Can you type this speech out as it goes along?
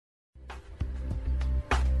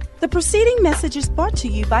The preceding message is brought to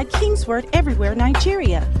you by King's Word Everywhere,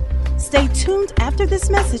 Nigeria. Stay tuned after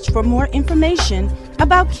this message for more information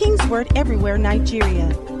about King's Word Everywhere,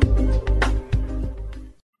 Nigeria.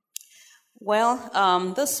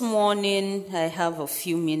 Well, this morning I have a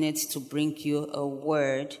few minutes to bring you a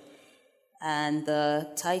word. And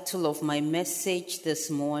the title of my message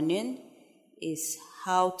this morning is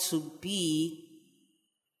How to Be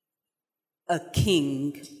a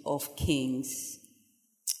King of Kings.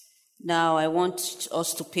 Now, I want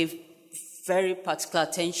us to pay very particular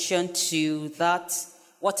attention to that,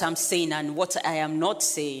 what I'm saying and what I am not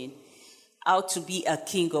saying. How to be a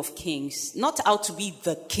King of Kings. Not how to be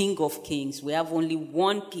the King of Kings. We have only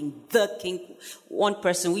one King, the King, one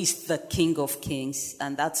person who is the King of Kings,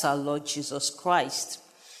 and that's our Lord Jesus Christ.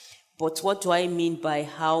 But what do I mean by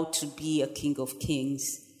how to be a King of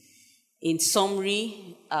Kings? In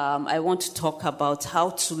summary, I want to talk about how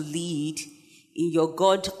to lead in your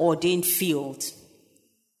God-ordained field.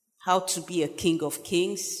 How to be a King of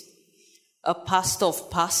Kings, a pastor of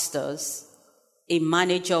pastors, a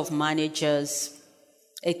manager of managers,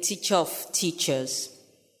 a teacher of teachers.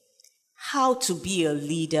 How to be a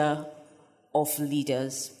leader of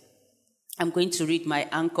leaders. I'm going to read my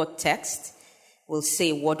anchor text. We'll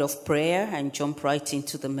say a word of prayer and jump right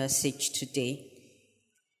into the message today.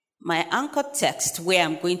 My anchor text, where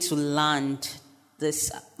I'm going to land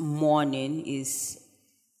this morning, is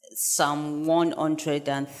Psalm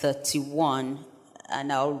 131,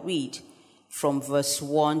 and I'll read from verse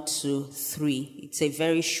 1 to 3. It's a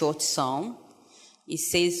very short psalm. It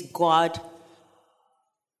says, let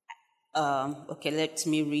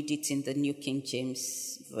me read it in the New King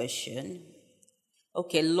James Version.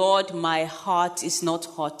 Okay, Lord, my heart is not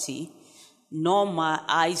haughty, nor my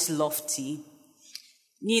eyes lofty.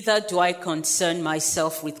 Neither do I concern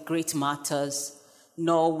myself with great matters,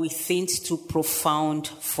 nor with things too profound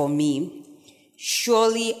for me.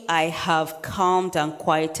 Surely I have calmed and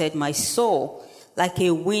quieted my soul, like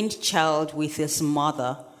a weaned child with his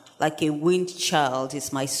mother. Like a weaned child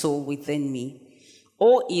is my soul within me.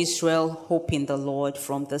 O Israel, hope in the Lord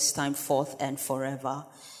from this time forth and forever.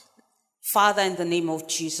 Father, in the name of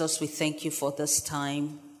Jesus, we thank you for this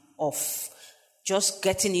time of just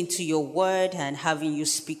getting into your word and having you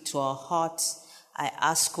speak to our hearts. I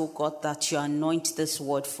ask, oh God, that you anoint this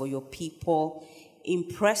word for your people.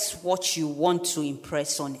 Impress what you want to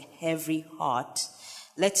impress on every heart.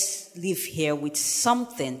 Let's live here with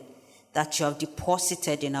something that you have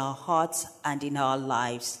deposited in our hearts and in our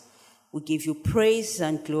lives. We give you praise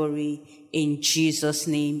and glory in Jesus'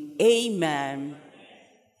 name. Amen.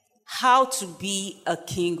 How to be a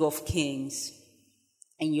King of Kings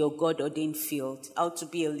in your God-ordained field. How to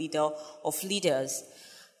be a leader of leaders.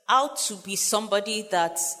 How to be somebody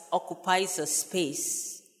that occupies a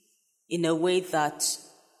space in a way that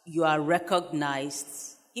you are recognized,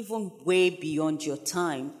 even way beyond your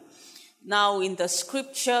time. Now, in the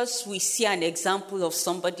scriptures, we see an example of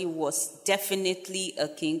somebody who was definitely a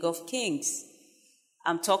King of Kings.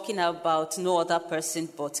 I'm talking about no other person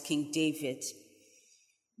but King David.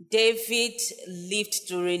 David lived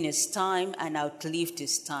during his time and outlived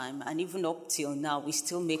his time, and even up till now, we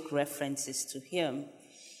still make references to him.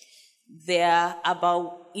 There are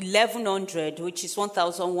about 1,100, which is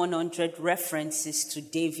 1,100 references to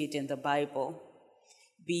David in the Bible.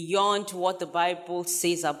 Beyond what the Bible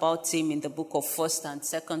says about him in the book of 1st and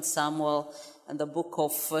 2nd Samuel and the book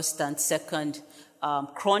of 1st and 2nd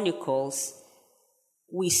Chronicles,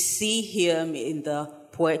 we see him in the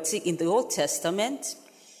Old Testament,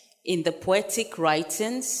 in the poetic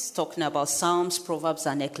writings, talking about Psalms, Proverbs,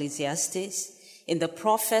 and Ecclesiastes, in the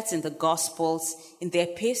prophets, in the Gospels, in the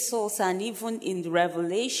epistles, and even in the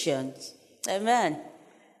Revelations. Amen.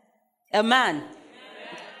 A man.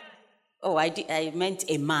 Oh, I meant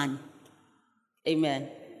a man. Amen.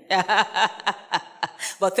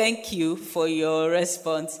 But thank you for your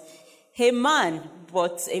response. A man,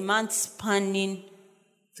 but a man spanning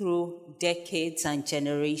through decades and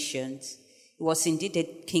generations. He was indeed a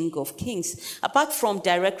King of Kings. Apart from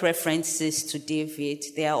direct references to David,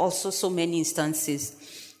 there are also so many instances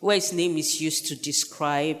where his name is used to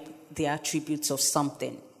describe the attributes of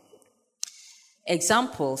something.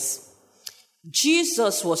 Examples.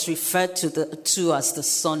 Jesus was referred to as the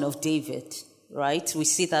Son of David, right? We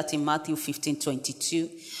see that in Matthew 15:22.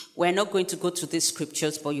 We're not going to go to these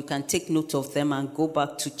scriptures, but you can take note of them and go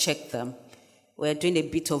back to check them. We're doing a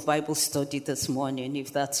bit of Bible study this morning,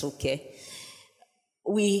 if that's okay.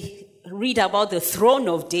 We read about the throne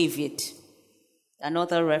of David,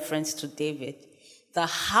 another reference to David, the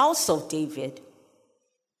house of David,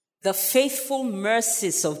 the faithful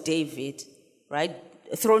mercies of David, right?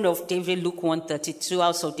 Throne of David, Luke 1:32,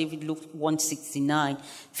 House of David, Luke 1:69,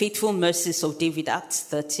 Faithful Mercies of David, Acts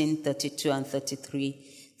 13:32 and 33,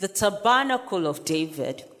 the Tabernacle of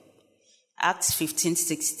David, Acts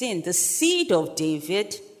 15:16, the Seed of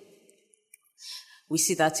David, we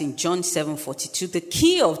see that in John 7:42, the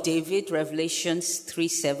Key of David, Revelations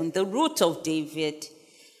 3:7, the Root of David,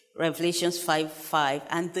 Revelations 5:5,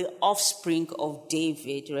 and the Offspring of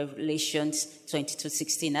David, Revelations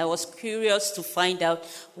 22:16. I was curious to find out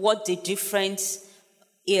what the difference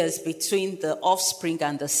is between the offspring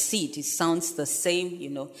and the seed. It sounds the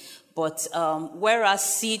same, but whereas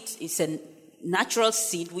seed is a natural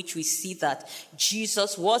seed, which we see that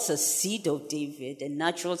Jesus was a seed of David, a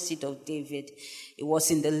natural seed of David. It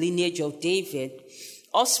was in the lineage of David.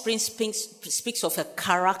 Offspring speaks of a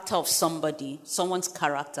character of somebody, someone's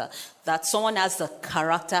character, that someone has the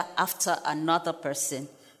character after another person,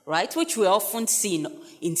 right? Which we often see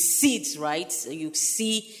in seeds, right? You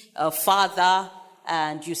see a father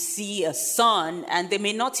and you see a son, and they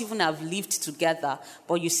may not even have lived together,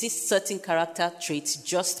 but you see certain character traits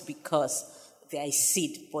just because they are a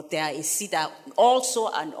seed, but they are a seed that also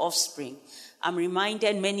an offspring. I'm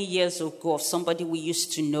reminded many years ago of somebody we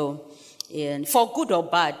used to know, and for good or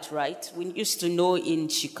bad, right? We used to know in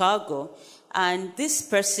Chicago, and this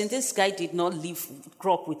guy did not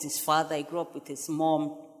grow up with his father. He grew up with his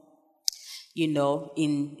mom,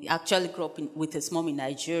 actually grew up with his mom in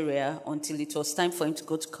Nigeria until it was time for him to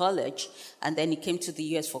go to college. And then he came to the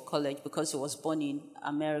US for college because he was born in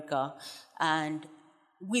America. And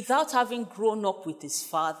without having grown up with his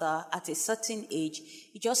father, at a certain age,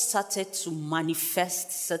 he just started to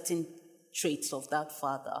manifest certain traits of that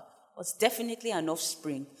father. Was definitely an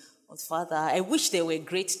offspring of father. I wish they were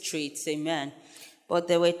great traits, amen. But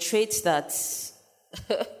there were traits that,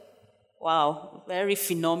 wow, very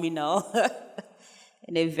phenomenal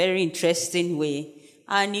in a very interesting way.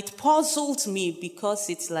 And it puzzled me because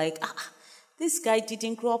it's like, this guy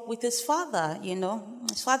didn't grow up with his father,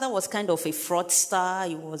 His father was kind of a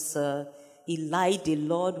fraudster. He lied a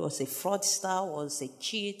lot, was a fraudster, was a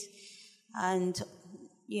cheat. And,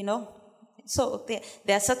 so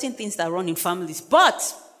there are certain things that run in families.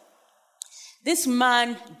 But this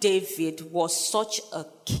man, David, was such a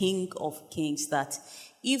king of kings that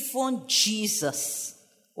even Jesus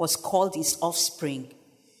was called his offspring.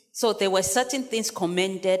 So there were certain things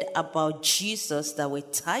commended about Jesus that were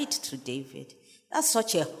tied to David. That's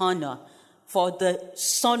such a honor for the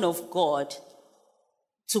Son of God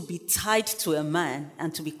to be tied to a man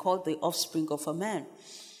and to be called the offspring of a man.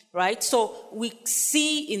 Right? So we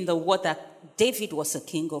see in the word that David was a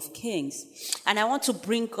king of kings. And I want to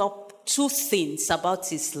bring up two things about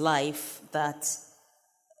his life that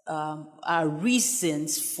are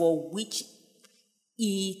reasons for which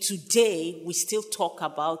today we still talk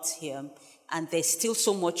about him, and there's still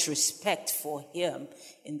so much respect for him.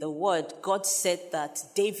 In the word, God said that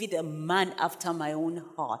David, a man after my own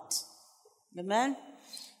heart. Amen?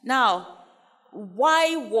 Now,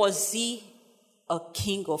 why was he a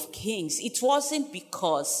king of kings? It wasn't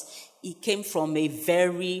because he came from a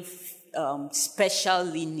very special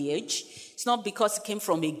lineage. It's not because he came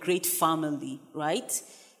from a great family, right?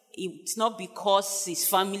 It's not because his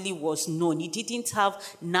family was known. He didn't have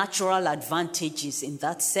natural advantages in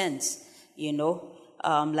that sense,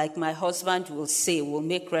 Like my husband will say, we'll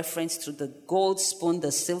make reference to the gold spoon,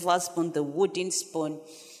 the silver spoon, the wooden spoon,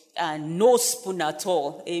 and no spoon at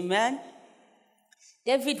all. Amen?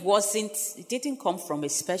 David didn't come from a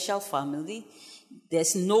special family.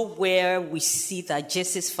 There's nowhere we see that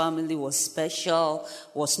Jesse's family was special,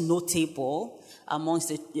 was notable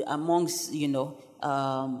amongst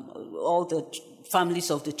all the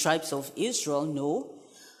families of the tribes of Israel. No.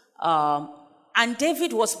 And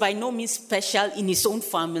David was by no means special in his own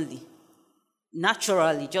family.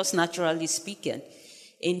 Just naturally speaking.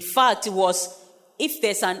 In fact, if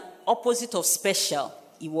there's an opposite of special,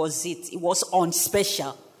 it was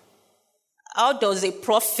unspecial. How does a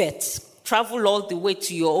prophet travel all the way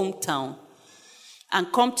to your hometown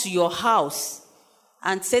and come to your house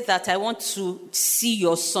and say that I want to see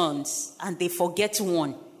your sons, and they forget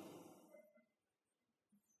one?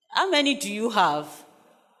 How many do you have?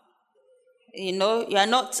 You are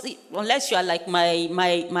not, unless you are like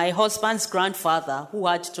my husband's grandfather who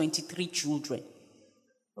had 23 children.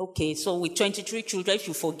 Okay, so with 23 children, if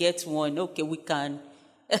you forget one, okay,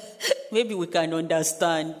 maybe we can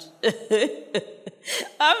understand.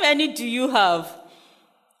 How many do you have?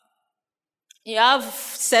 You have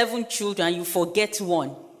 7 children, you forget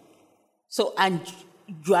one. So, and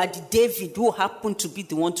you are the David who happened to be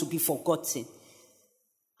the one to be forgotten.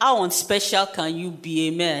 How unspecial can you be,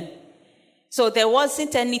 amen? So there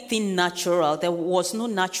wasn't anything natural. There was no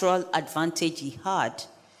natural advantage he had.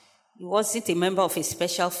 He wasn't a member of a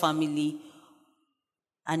special family,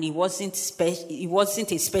 and he wasn't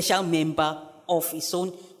a special member of his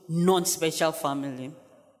own non-special family.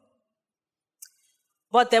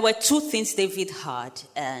 But there were two things David had,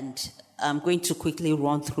 and I'm going to quickly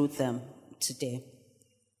run through them today.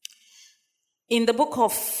 In the book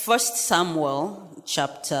of 1 Samuel,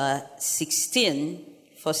 chapter 16,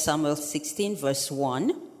 1 Samuel 16, verse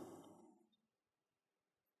 1,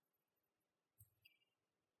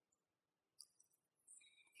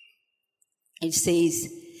 it says,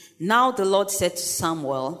 "Now the Lord said to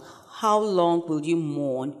Samuel, how long will you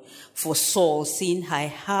mourn for Saul, seeing I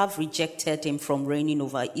have rejected him from reigning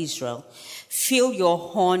over Israel? Fill your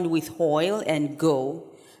horn with oil and go.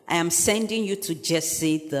 I am sending you to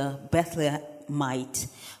Jesse the Bethlehemite,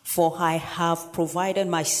 for I have provided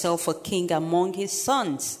myself a king among his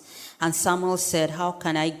sons." And Samuel said, "How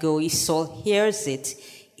can I go? If Saul hears it,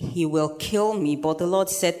 he will kill me." But the Lord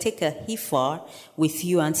said, "Take a heifer with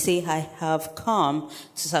you and say, I have come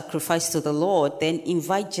to sacrifice to the Lord. Then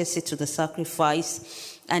invite Jesse to the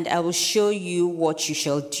sacrifice, and I will show you what you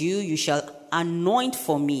shall do. You shall anoint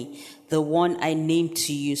for me the one I named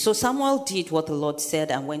to you." So Samuel did what the Lord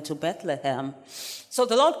said and went to Bethlehem. So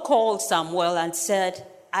the Lord called Samuel and said,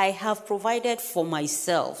 "I have provided for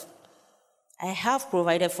myself. I have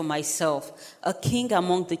provided for myself a king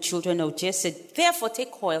among the children of Jesse. Therefore,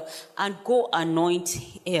 take oil and go anoint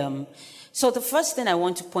him." So the first thing I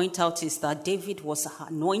want to point out is that David was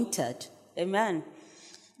anointed. Amen.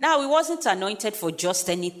 Now, he wasn't anointed for just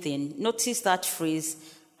anything. Notice that phrase,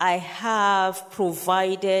 "I have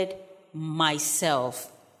provided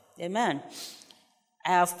myself." Amen. I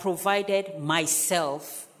have provided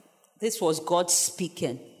myself. This was God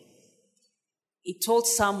speaking. He told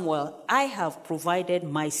Samuel, "I have provided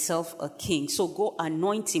myself a king, so go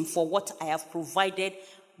anoint him for what I have provided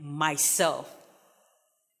myself."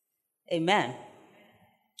 Amen.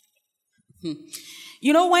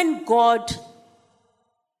 You know, when God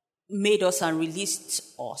made us and released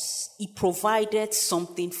us, he provided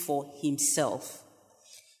something for himself.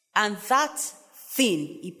 And that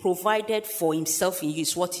thing he provided for himself in you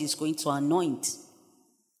is what he's going to anoint.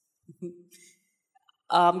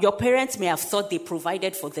 Your parents may have thought they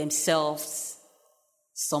provided for themselves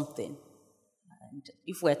something. And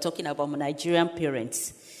if we're talking about Nigerian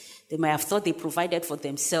parents, they might have thought they provided for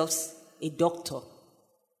themselves a doctor,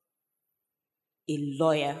 a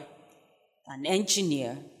lawyer, an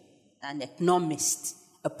engineer, an economist,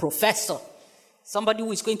 a professor, somebody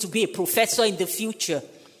who is going to be a professor in the future.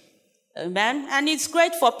 Amen? And it's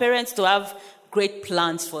great for parents to have great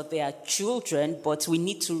plans for their children, but we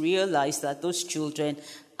need to realize that those children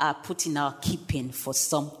are put in our keeping for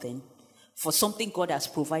something God has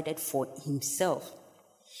provided for himself.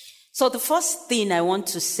 So the first thing I want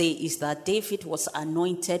to say is that David was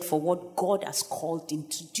anointed for what God has called him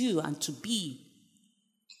to do and to be.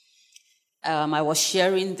 I was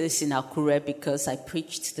sharing this in Akure because I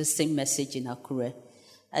preached the same message in Akure.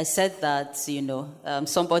 I said that,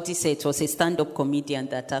 somebody said it was a stand-up comedian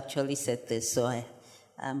that actually said this, so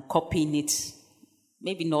I'm copying it.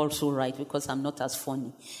 Maybe not so right because I'm not as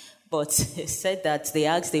funny. But he said that they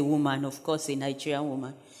asked a woman, of course a Nigerian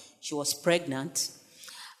woman, she was pregnant,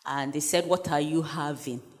 and they said, "What are you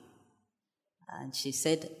having?" And she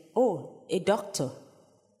said, "Oh, a doctor."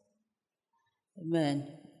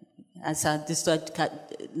 Amen. And so this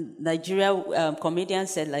Nigerian comedian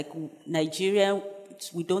said, like, Nigeria,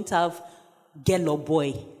 we don't have girl or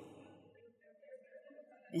boy.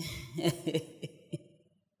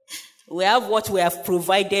 We have what we have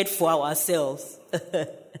provided for ourselves.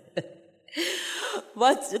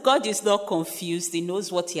 But God is not confused. He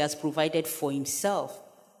knows what he has provided for himself.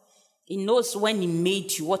 He knows when he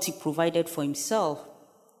made you what he provided for himself.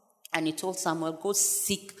 And he told Samuel, "Go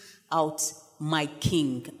seek out my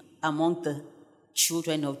king among the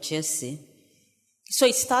children of Jesse." So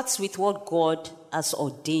it starts with what God has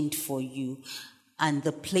ordained for you and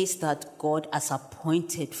the place that God has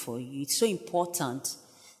appointed for you. It's so important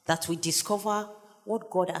that we discover what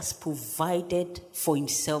God has provided for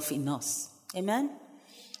himself in us. Amen?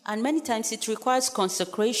 And many times it requires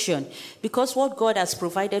consecration, because what God has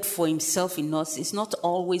provided for himself in us is not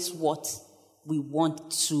always what we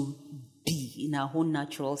want to be in our own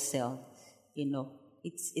natural self.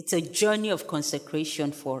 It's a journey of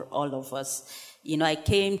consecration for all of us. I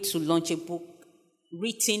came to launch a book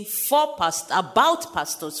written about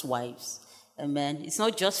pastors' wives. Amen. It's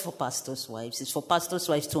not just for pastors' wives. It's for pastors'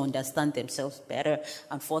 wives to understand themselves better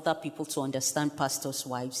and for other people to understand pastors'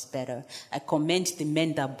 wives better. I commend the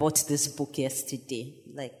men that bought this book yesterday.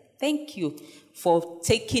 Like, Thank you for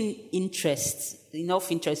taking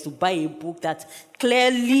enough interest to buy a book that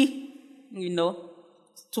clearly,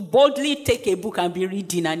 to boldly take a book and be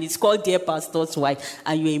reading, and it's called Dear Pastor's Wife,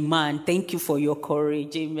 and you're a man. Thank you for your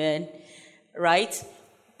courage, amen. Right?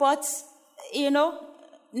 But,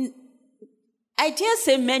 I dare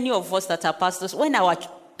say many of us that are pastors, when our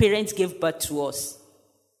parents gave birth to us,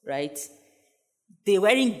 right, they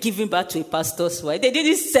weren't giving birth to a pastor's wife. They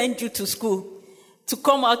didn't send you to school to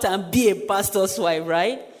come out and be a pastor's wife,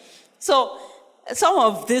 right? So some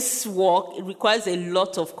of this work, it requires a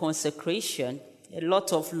lot of consecration, a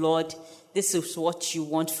lot of, Lord, this is what you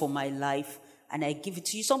want for my life, and I give it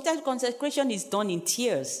to you. Sometimes consecration is done in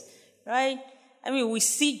tears, right? I mean, we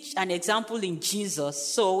see an example in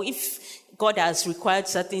Jesus. So if God has required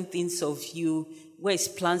certain things of you, where his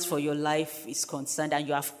plans for your life is concerned, and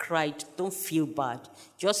you have cried, don't feel bad.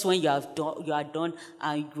 Just when you are done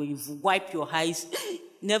and you've wiped your eyes,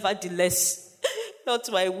 nevertheless, not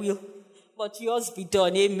my will, but yours be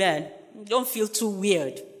done. Amen. Don't feel too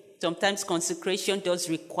weird. Sometimes consecration does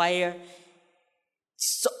require,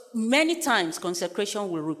 many times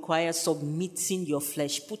consecration will require submitting your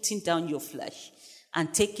flesh, putting down your flesh,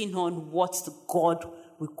 and taking on what God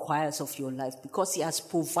requires of your life, because he has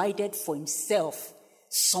provided for himself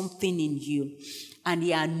something in you, and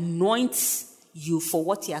he anoints you for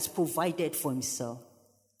what he has provided for himself.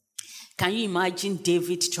 Can you imagine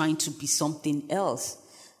David trying to be something else?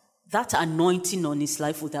 That anointing on his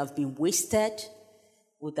life would have been wasted,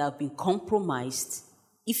 would have been compromised,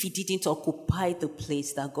 if he didn't occupy the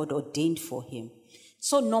place that God ordained for him.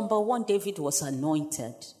 So number one, David was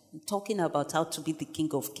anointed. I'm talking about how to be the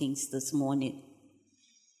King of Kings this morning.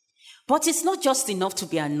 But it's not just enough to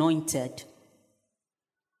be anointed.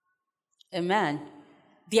 Amen.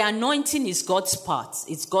 The anointing is God's part.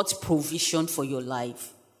 It's God's provision for your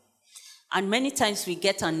life. And many times we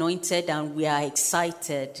get anointed and we are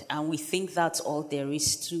excited and we think that's all there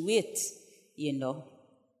is to it,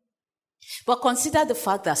 But consider the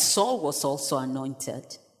fact that Saul was also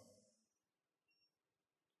anointed.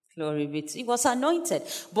 Glory be to. He was anointed.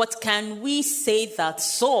 But can we say that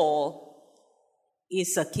Saul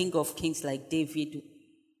is a King of Kings like David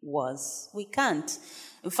was? We can't.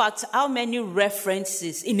 In fact, how many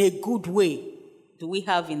references in a good way do we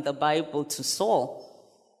have in the Bible to Saul?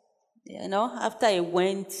 After he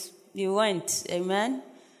went. Amen.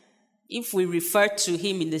 If we refer to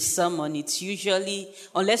him in the sermon, it's usually,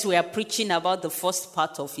 unless we are preaching about the first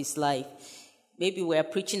part of his life, maybe we are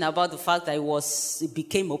preaching about the fact that he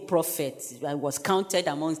became a prophet. He was counted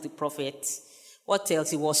amongst the prophets. What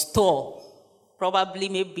else? He was tall. Probably,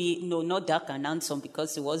 not dark and handsome,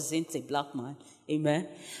 because he wasn't a black man. Amen.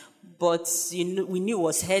 But we knew he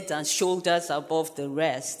was head and shoulders above the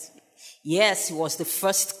rest. Yes, he was the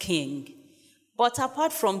first king. But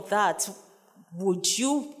apart from that, would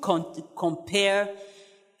you compare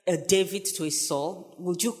a David to a Saul?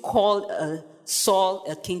 Would you call a Saul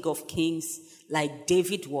a King of Kings like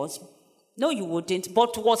David was? No, you wouldn't.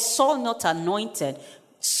 But was Saul not anointed?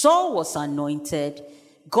 Saul was anointed.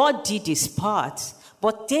 God did his part.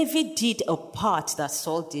 But David did a part that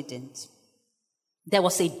Saul didn't. There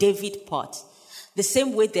was a David part. The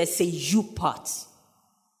same way there's a you part.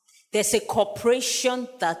 There's a cooperation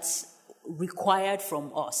that's required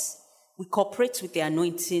from us. We cooperate with the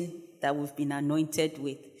anointing that we've been anointed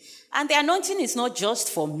with. And the anointing is not just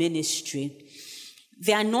for ministry.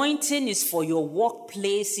 The anointing is for your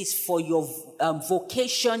workplace, is for your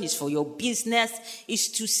vocation, is for your business, is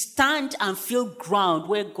to stand and feel ground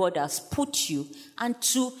where God has put you and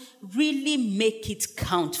to really make it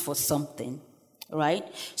count for something, right?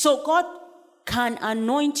 So God can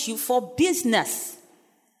anoint you for business.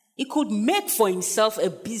 He could make for himself a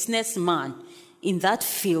businessman in that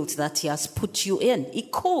field that he has put you in. He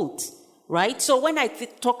could, right? So when I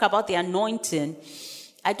talk about the anointing,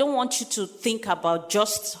 I don't want you to think about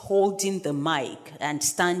just holding the mic and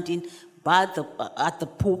standing at the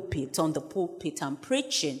pulpit, on the pulpit and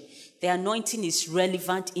preaching. The anointing is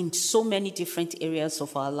relevant in so many different areas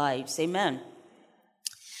of our lives. Amen.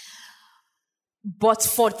 But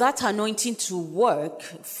for that anointing to work,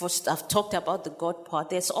 first I've talked about the God part,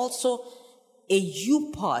 there's also a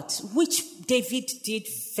you part, which David did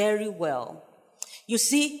very well. You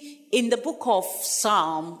see, in the book of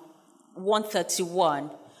Psalm 131,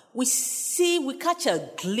 we catch a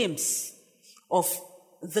glimpse of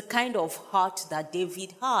the kind of heart that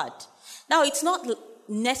David had. Now, it's not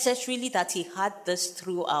necessarily that he had this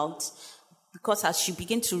throughout, because as you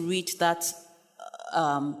begin to read that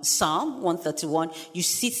Psalm 131, you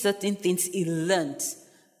see certain things he learned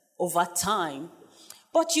over time.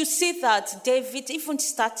 But you see that David, even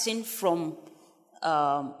starting from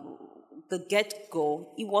the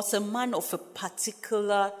get-go, he was a man of a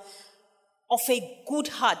good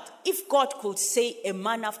heart. If God could say a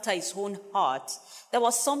man after his own heart, there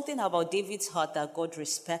was something about David's heart that God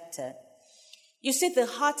respected. You see, the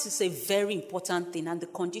heart is a very important thing, and the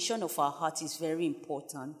condition of our heart is very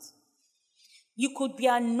important. You could be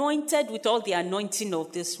anointed with all the anointing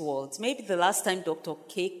of this world. Maybe the last time Dr.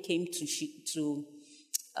 K came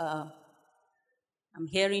I'm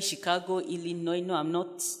here in Chicago, Illinois. No, I'm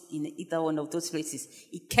not in either one of those places.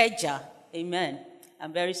 Ikeja. Amen.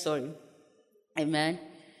 I'm very sorry. Amen.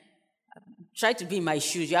 Try to be in my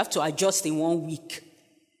shoes. You have to adjust in 1 week.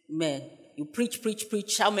 Amen. You preach.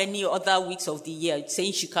 How many other weeks of the year?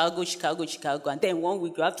 Saying Chicago. And then 1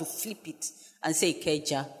 week you have to flip it and say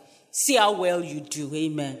Ikeja. See how well you do.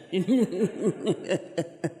 Amen. Maybe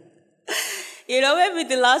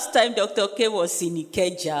the last time Dr. K was in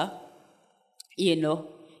Ikeja,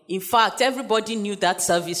 in fact, everybody knew that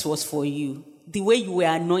service was for you. The way you were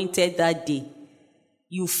anointed that day.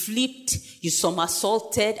 You flipped, you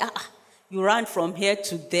somersaulted, you ran from here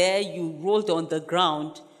to there, you rolled on the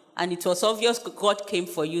ground, and it was obvious God came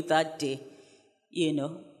for you that day,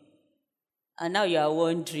 And now you are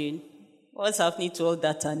wondering, what's happening to all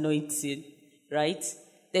that anointing, right?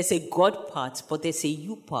 There's a God part, but there's a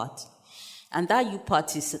you part. And that you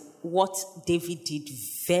part is what David did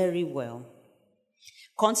very well.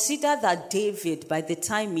 Consider that David, by the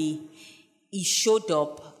time he showed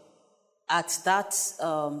up at that,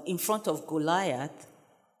 in front of Goliath,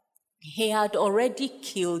 he had already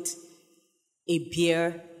killed a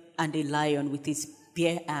bear and a lion with his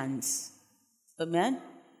bare hands. Amen?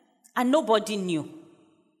 And nobody knew.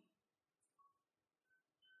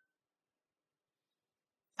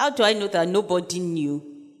 How do I know that nobody knew?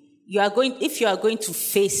 If you are going to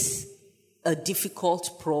face a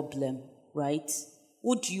difficult problem, right?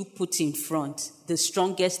 Who do you put in front? The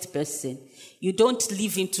strongest person. You don't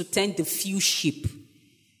leave him to tend the few sheep.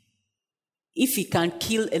 If he can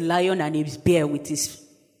kill a lion and a bear with his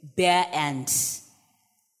bare hands.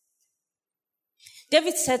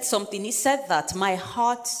 David said something. He said that my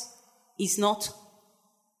heart is not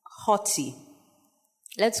haughty.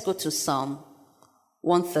 Let's go to Psalm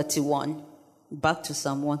 131. Back to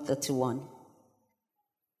Psalm 131.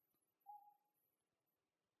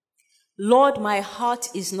 Lord, my heart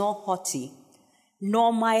is not haughty,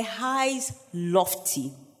 nor my eyes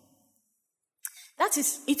lofty.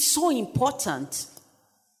 It's so important.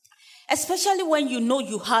 Especially when you know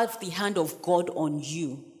you have the hand of God on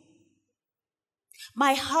you.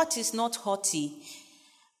 My heart is not haughty.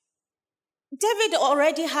 David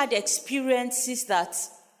already had experiences that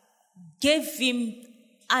gave him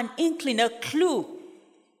an inkling, a clue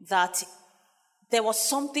that there was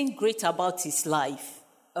something great about his life.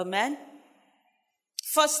 Amen?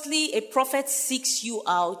 Firstly, a prophet seeks you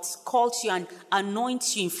out, calls you and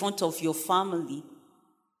anoints you in front of your family.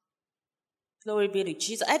 Glory be to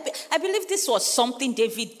Jesus. I believe this was something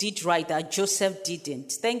David did right that Joseph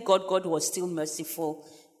didn't. Thank God, God was still merciful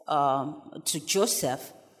to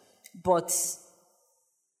Joseph. But,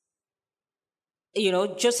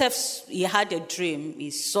 Joseph, he had a dream.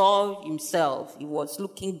 He saw himself. He was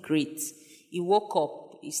looking great. He woke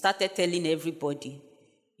up. He started telling everybody.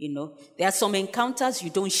 There are some encounters you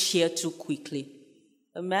don't share too quickly.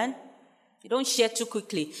 Amen? You don't share too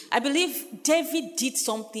quickly. I believe David did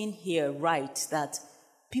something here right that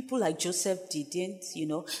people like Joseph didn't,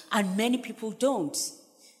 and many people don't.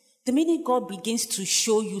 The minute God begins to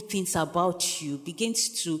show you things about you,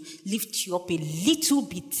 begins to lift you up a little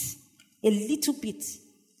bit,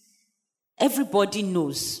 everybody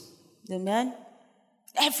knows. Amen?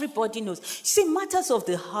 Everybody knows. See, matters of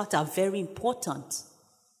the heart are very important.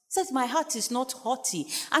 It says, my heart is not haughty.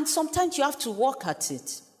 And sometimes you have to work at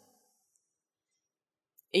it.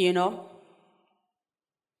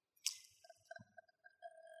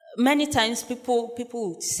 Many times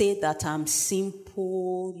people say that I'm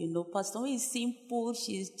simple. Pastor is simple.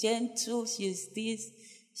 She's gentle. She's this.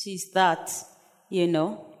 She's that.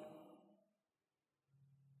 I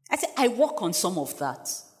say, I work on some of that.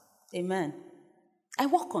 Amen. I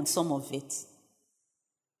work on some of it.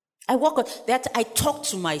 I work on that. I talk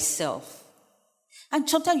to myself. And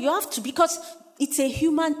sometimes you have to, because it's a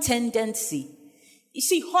human tendency. You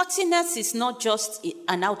see, haughtiness is not just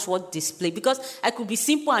an outward display, because I could be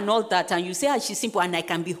simple and all that, and you say, she's simple, and I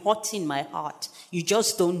can be haughty in my heart. You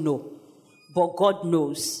just don't know. But God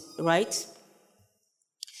knows, right?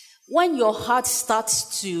 When your heart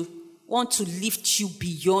starts to want to lift you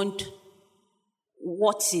beyond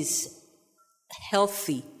what is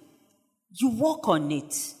healthy, you work on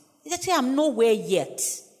it. You say, I'm nowhere yet.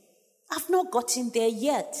 I've not gotten there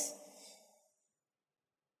yet.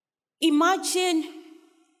 Imagine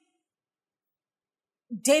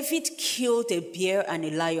David killed a bear and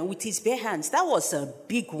a lion with his bare hands. That was a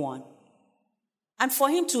big one. And for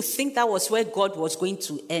him to think that was where God was going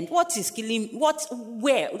to end. What is killing?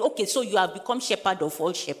 Where? Okay, so you have become shepherd of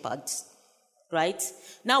all shepherds. Right?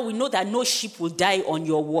 Now we know that no sheep will die on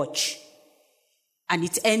your watch. And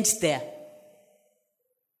it ends there.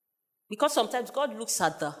 Because sometimes God looks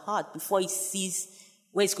at the heart before he sees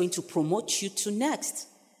where he's going to promote you to next.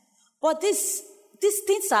 But these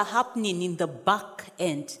things are happening in the back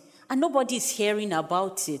end. And nobody is hearing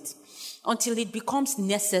about it until it becomes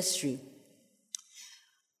necessary.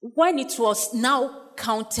 When it was now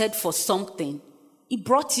counted for something, he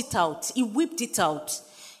brought it out. He whipped it out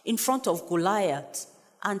in front of Goliath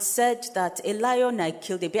and said that a lion I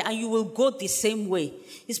killed a bear, and you will go the same way.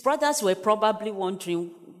 His brothers were probably wondering,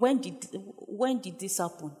 when did this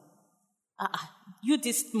happen? You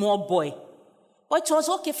this small boy. But it was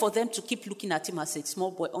okay for them to keep looking at him as a small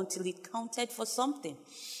boy until it counted for something.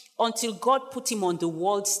 Until God put him on the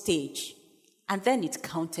world stage. And then it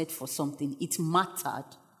counted for something. It mattered.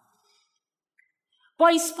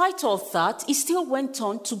 But in spite of that, he still went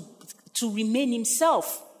on to remain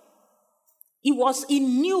himself. He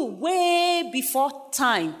knew way before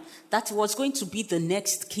time that he was going to be the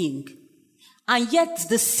next king. And yet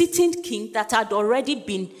the sitting king that had already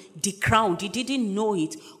been decrowned, he didn't know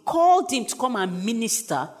it, called him to come and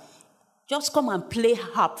minister. Just come and play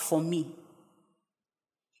harp for me.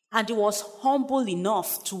 And he was humble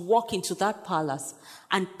enough to walk into that palace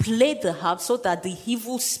and play the harp so that the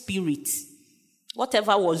evil spirit,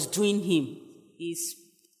 whatever was doing him,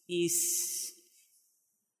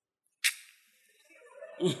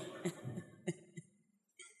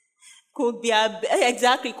 could be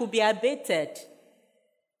abated.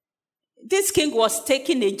 This king was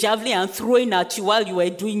taking a javelin and throwing at you while you were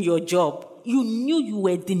doing your job. You knew you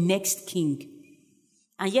were the next king,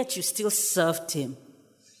 and yet you still served him.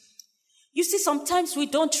 You see, sometimes we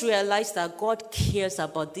don't realize that God cares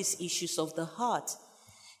about these issues of the heart.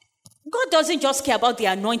 God doesn't just care about the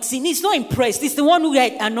anointing. He's not impressed. He's the one who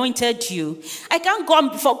anointed you. I can't go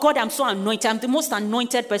before God, I'm so anointed. I'm the most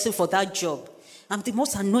anointed person for that job. I'm the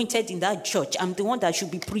most anointed in that church. I'm the one that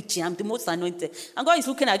should be preaching. I'm the most anointed. And God is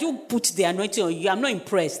looking at you, put the anointing on you. I'm not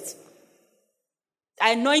impressed.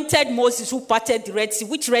 I anointed Moses who parted the Red Sea.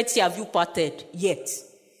 Which Red Sea have you parted yet?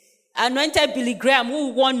 I anointed Billy Graham who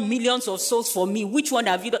won millions of souls for me. Which one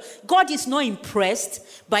have you done? God is not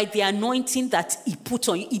impressed by the anointing that he put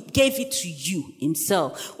on you. He gave it to you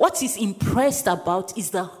himself. What he's impressed about is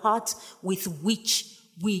the heart with which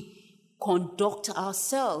we conduct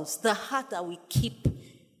ourselves, the heart that we keep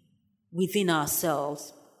within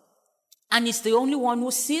ourselves. And it's the only one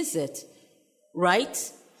who sees it,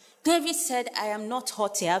 right? David said, I am not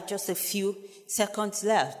haughty. I have just a few seconds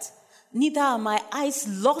left. Neither are my eyes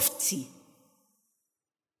lofty.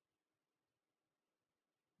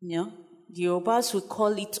 You know, the Yorubas will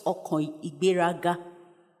call it Okon Igberaga.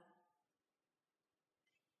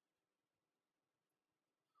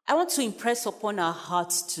 I want to impress upon our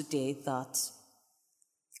hearts today that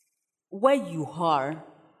where you are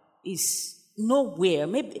is nowhere.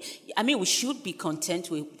 We should be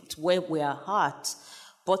content with where we are at,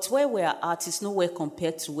 but where we are at is nowhere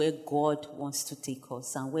compared to where God wants to take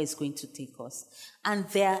us and where He's going to take us. And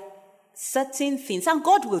there are certain things, and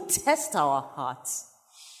God will test our hearts.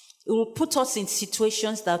 It will put us in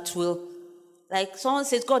situations that will, like someone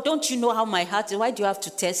says, God, don't you know how my heart is? Why do you have to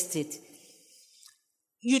test it?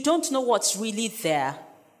 You don't know what's really there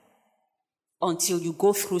until you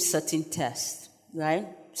go through certain tests, right?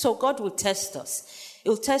 So God will test us. He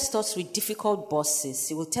will test us with difficult bosses.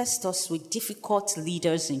 He will test us with difficult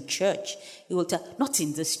leaders in church. He will not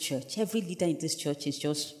in this church. Every leader in this church is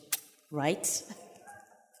just right.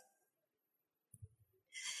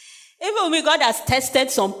 Even when God has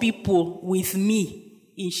tested some people with me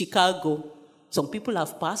in Chicago, some people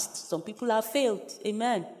have passed, some people have failed.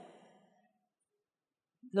 Amen.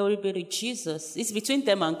 Glory be to Jesus. It's between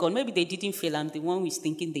them and God. Maybe they didn't fail. I'm the one who is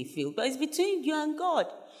thinking they failed. But it's between you and God.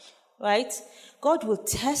 Right? God will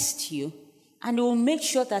test you and He will make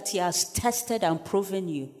sure that He has tested and proven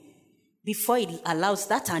you before He allows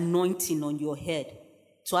that anointing on your head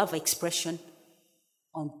to have expression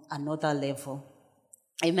on another level.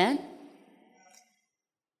 Amen?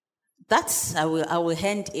 I will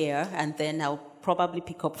end here and then I'll probably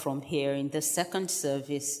pick up from here in the second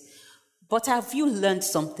service. But have you learned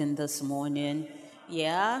something this morning?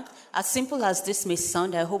 Yeah? As simple as this may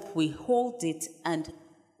sound, I hope we hold it and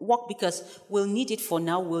work, because we'll need it for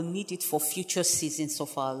now, we'll need it for future seasons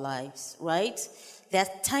of our lives, right? There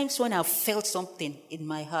are times when I've felt something in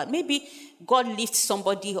my heart. Maybe God lifts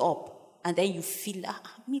somebody up and then you feel,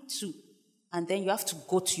 me too. And then you have to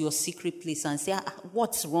go to your secret place and say,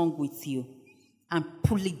 what's wrong with you? And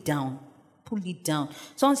pull it down. Pull it down.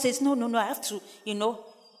 Someone says, no, I have to, you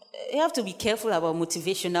have to be careful about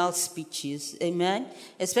motivational speeches. Amen?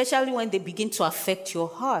 Especially when they begin to affect your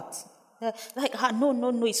heart. Like,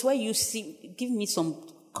 no, it's where you see, give me some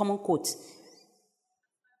common quotes.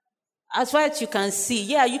 As far as you can see,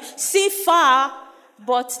 you see far,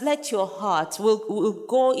 but let your heart, we'll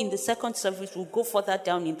go in the second service, we'll go further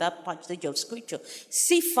down in that passage of scripture.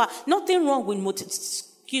 See far. Nothing wrong with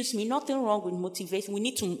nothing wrong with motivation.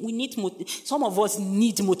 Some of us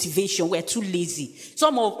need motivation. We're too lazy.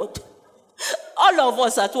 All of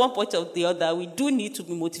us at one point or the other, we do need to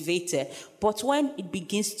be motivated. But when it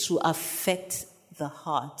begins to affect the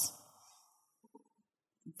heart,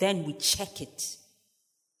 then we check it.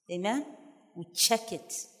 Amen? We check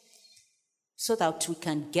it so that we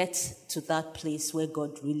can get to that place where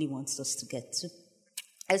God really wants us to get to.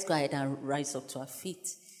 Let's go ahead and rise up to our feet.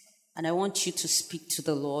 And I want you to speak to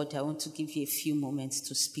the Lord. I want to give you a few moments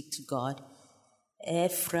to speak to God. Go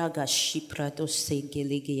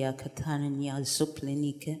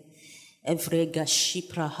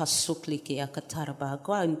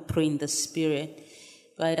and pray in the Spirit.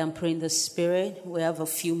 Go ahead and pray in the Spirit. We have a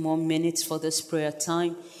few more minutes for this prayer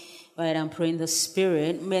time. Go ahead and pray in the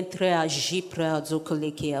Spirit. Mentre agipra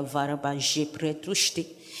zokoleke avaraba jipre tushti.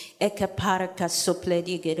 Eka paraka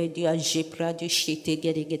sopledi geredi agipra dushite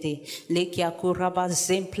gerigede. Leki akuraba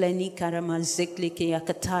zempleni karama zekleke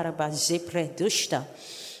akataraba zipre dushta.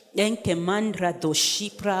 Enke mandra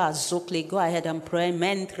doshipra azokle. Go ahead and pray.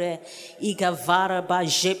 Mentre igavara ba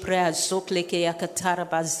jepre azokleke akatara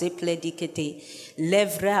ba zeple dikete.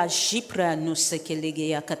 Levre ajipra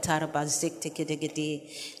nusekelege akatara ba zekte kedegede.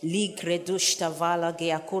 Ligre dushta vala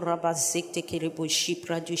ge akura ba zekte kerebo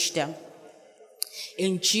shipra dushta.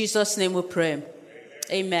 In Jesus' name we pray.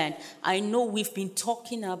 Amen. I know we've been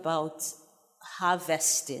talking about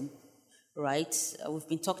harvesting, right? We've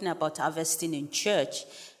been talking about harvesting in church.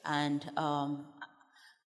 And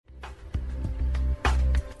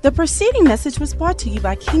the preceding message was brought to you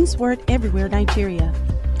by King's Word Everywhere, Nigeria.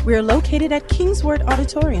 We are located at King's Word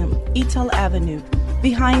Auditorium, Etel Avenue,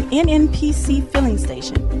 behind NNPC Filling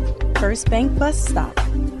Station, First Bank Bus Stop,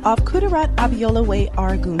 off Kudirat Abiola Way,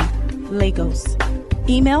 Oregun, Lagos.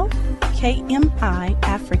 Email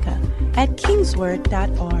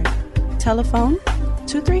kmiafrica@kingsword.org. Telephone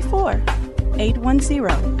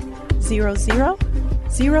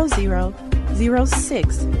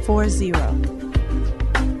 234-810-000640.